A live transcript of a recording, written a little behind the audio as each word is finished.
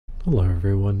Hello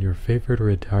everyone, your favorite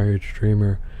retired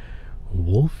streamer,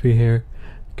 Wolfie here,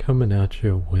 coming at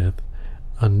you with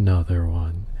another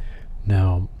one.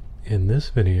 Now, in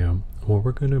this video, what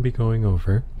we're going to be going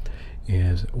over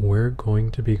is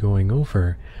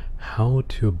how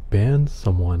to ban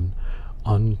someone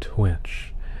on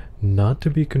Twitch. Not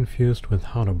to be confused with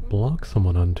how to block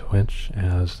someone on Twitch,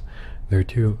 as they're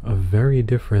two very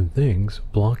different things,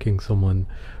 blocking someone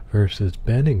versus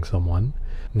banning someone.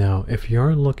 Now, if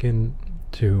you're looking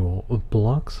to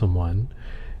block someone,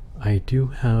 I do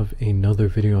have another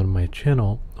video on my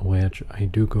channel which I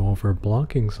do go over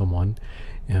blocking someone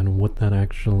and what that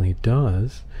actually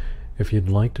does. If you'd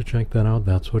like to check that out,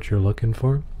 that's what you're looking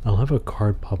for. I'll have a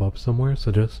card pop up somewhere,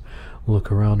 so just look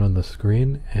around on the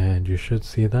screen and you should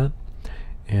see that.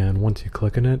 And once you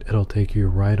click on it, it'll take you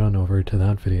right on over to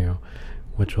that video,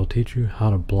 which will teach you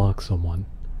how to block someone.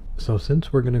 So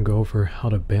since we're going to go over how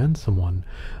to ban someone,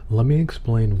 let me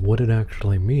explain what it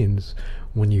actually means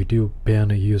when you do ban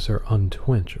a user on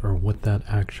Twitch, or what that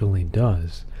actually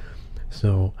does.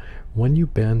 So when you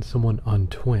ban someone on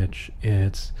Twitch,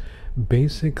 it's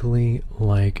basically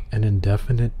like an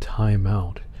indefinite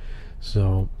timeout.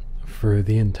 So for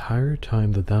the entire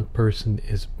time that that person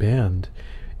is banned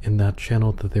in that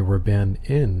channel that they were banned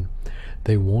in,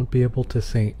 they won't be able to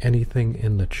say anything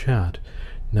in the chat.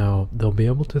 Now, they'll be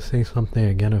able to say something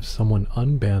again if someone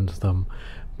unbans them,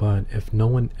 but if no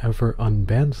one ever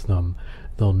unbans them,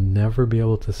 they'll never be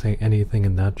able to say anything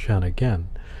in that chat again.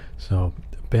 So,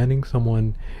 banning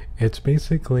someone, it's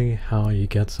basically how you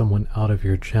get someone out of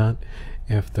your chat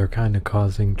if they're kind of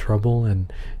causing trouble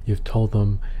and you've told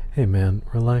them, hey man,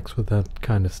 relax with that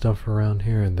kind of stuff around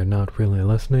here, and they're not really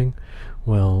listening.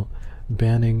 Well,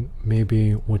 banning may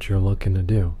be what you're looking to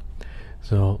do.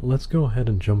 So let's go ahead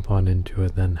and jump on into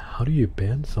it then. How do you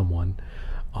ban someone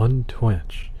on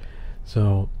Twitch?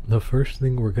 So the first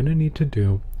thing we're going to need to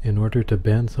do in order to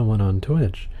ban someone on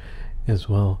Twitch is,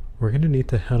 well, we're going to need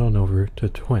to head on over to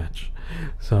Twitch.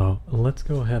 So let's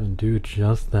go ahead and do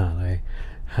just that. I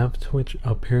have Twitch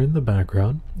up here in the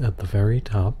background at the very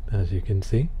top, as you can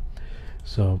see.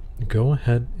 So go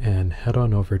ahead and head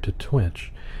on over to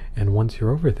Twitch, and once you're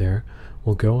over there,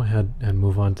 we'll go ahead and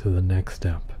move on to the next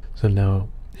step. So now,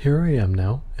 here I am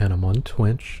now, and I'm on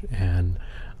Twitch, and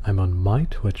I'm on my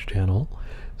Twitch channel.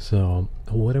 So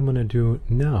what I'm going to do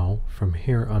now from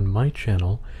here on my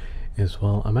channel is,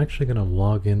 well, I'm actually going to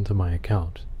log into my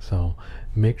account. So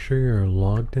make sure you're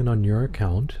logged in on your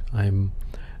account. I'm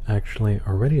actually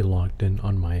already logged in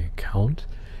on my account.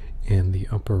 In the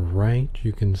upper right,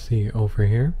 you can see over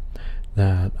here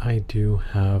that I do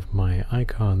have my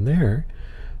icon there.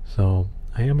 So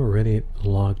I am already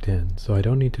logged in, so I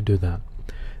don't need to do that.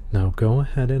 Now go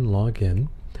ahead and log in,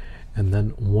 and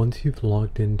then once you've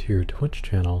logged into your Twitch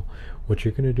channel, what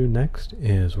you're going to do next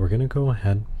is we're going to go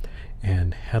ahead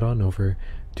and head on over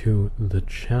to the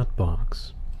chat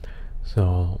box.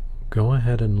 So go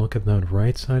ahead and look at that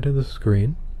right side of the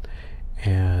screen,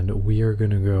 and we are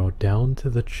going to go down to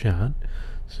the chat.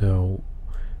 So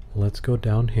let's go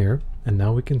down here, and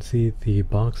now we can see the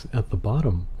box at the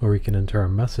bottom where we can enter our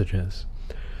messages.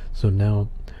 So now,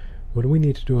 what do we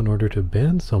need to do in order to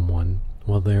ban someone?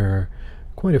 Well, there are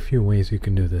quite a few ways you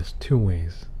can do this. 2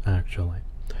 ways, actually.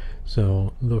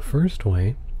 So the first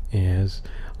way is,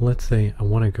 let's say I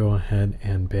want to go ahead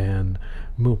and ban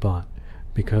Moobot,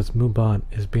 because Moobot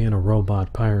is being a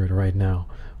robot pirate right now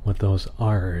with those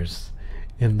R's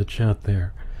in the chat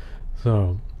there.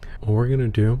 So what we're going to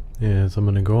do is I'm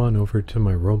going to go on over to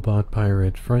my robot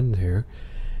pirate friend here,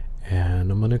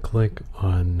 and I'm going to click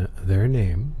on their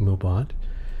name, Moobot.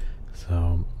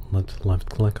 So let's left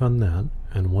click on that,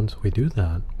 and once we do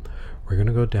that, we're going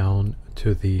to go down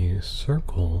to the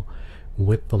circle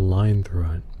with the line through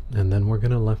it, and then we're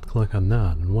going to left click on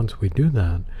that, and once we do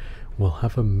that, we'll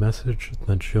have a message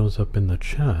that shows up in the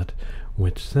chat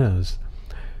which says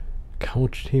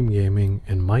Couch Team Gaming,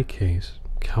 in my case,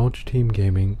 Couch Team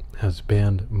Gaming has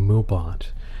banned Moobot.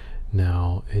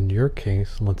 Now, in your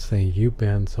case, let's say you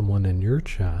ban someone in your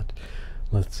chat.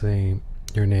 Let's say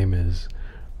your name is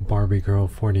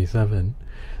BarbieGirl47.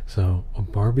 So,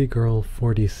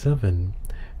 BarbieGirl47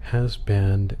 has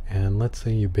banned, and let's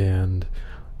say you banned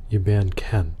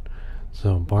Ken.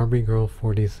 So,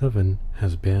 BarbieGirl47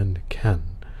 has banned Ken.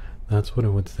 That's what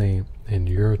it would say in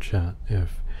your chat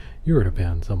if you were to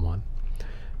ban someone.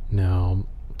 Now,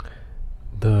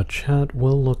 the chat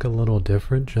will look a little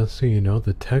different, just so you know.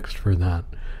 The text for that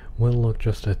will look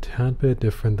just a tad bit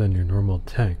different than your normal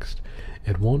text.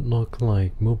 It won't look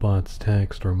like Moobot's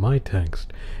text or my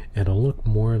text. It'll look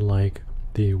more like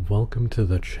the welcome to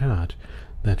the chat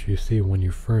that you see when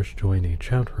you first join a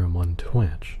chat room on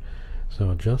Twitch.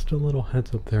 So just a little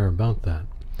heads up there about that.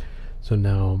 So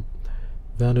now,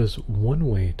 that is one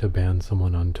way to ban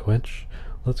someone on Twitch.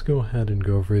 Let's go ahead and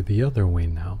go over the other way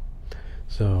now.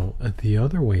 So the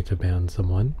other way to ban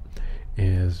someone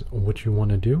is, what you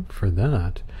want to do for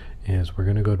that is, we're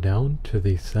going to go down to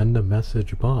the send a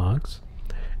message box,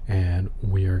 and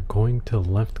we are going to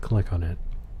left click on it.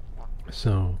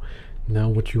 So now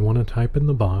what you want to type in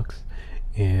the box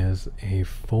is a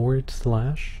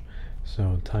 /.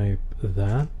 So type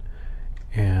that,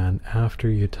 and after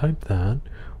you type that,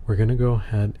 we're going to go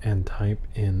ahead and type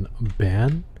in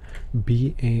ban,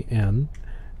 B-A-N,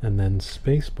 and then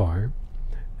spacebar,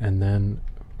 and then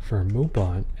for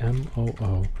Moobot,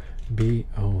 M-O-O-B-O-T.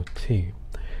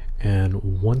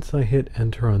 And once I hit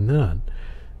enter on that,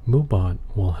 Moobot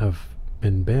will have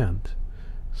been banned.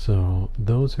 So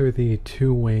those are the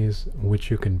two ways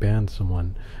which you can ban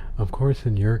someone. Of course,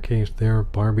 in your case there,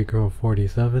 Barbie Girl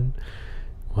 47,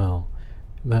 well,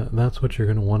 that's what you're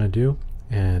going to want to do,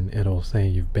 and it'll say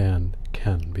you've banned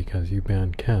Ken because you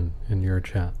banned Ken in your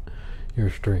chat, your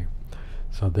stream.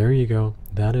 So there you go.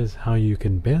 That is how you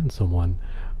can ban someone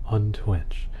on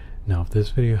Twitch. Now, if this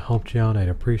video helped you out, I'd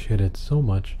appreciate it so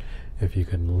much if you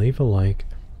could leave a like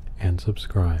and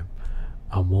subscribe.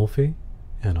 I'm Wolfie,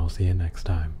 and I'll see you next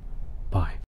time. Bye.